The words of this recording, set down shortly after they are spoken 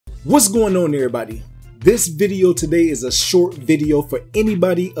What's going on, everybody? This video today is a short video for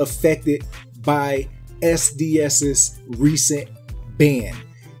anybody affected by SDS's recent ban.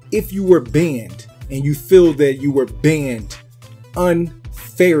 If you were banned and you feel that you were banned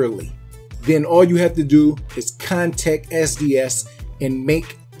unfairly, then all you have to do is contact SDS and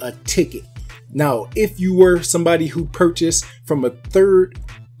make a ticket. Now, if you were somebody who purchased from a third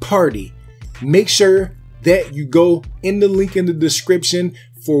party, make sure that you go in the link in the description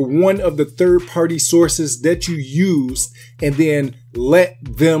for one of the third-party sources that you used, and then let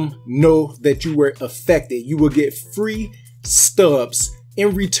them know that you were affected. You will get free stubs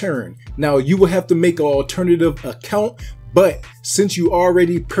in return. Now, you will have to make an alternative account, but since you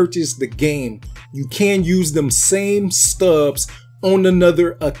already purchased the game, you can use them same stubs on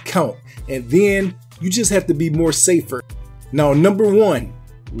another account, and then you just have to be more safer. Now, number one,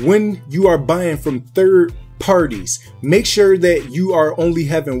 when you are buying from third parties, make sure that you are only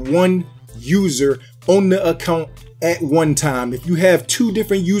having one user on the account at one time. If you have two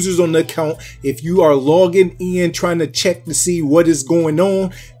different users on the account, if you are logging in trying to check to see what is going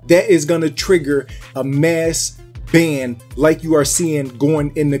on, that is going to trigger a mass ban like you are seeing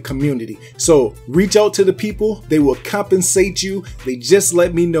going in the community. So reach out to the people. They will compensate you. They just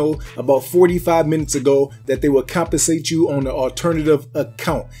let me know about 45 minutes ago that they will compensate you on the alternative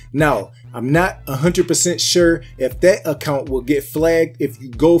account. Now, I'm not 100% sure if that account will get flagged if you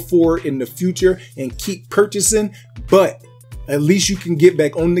go for it in the future and keep purchasing, but at least you can get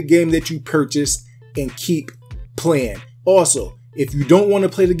back on the game that you purchased and keep playing. Also, if you don't want to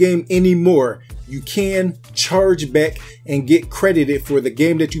play the game anymore, you can charge back and get credited for the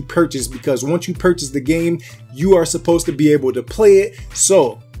game that you purchased, because once you purchase the game, you are supposed to be able to play it.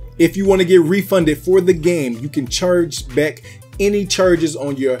 So if you want to get refunded for the game, you can charge back any charges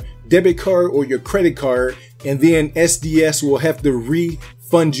on your debit card or your credit card, and then SDS will have to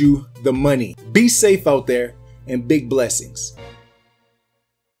refund you the money. Be safe out there, and big blessings.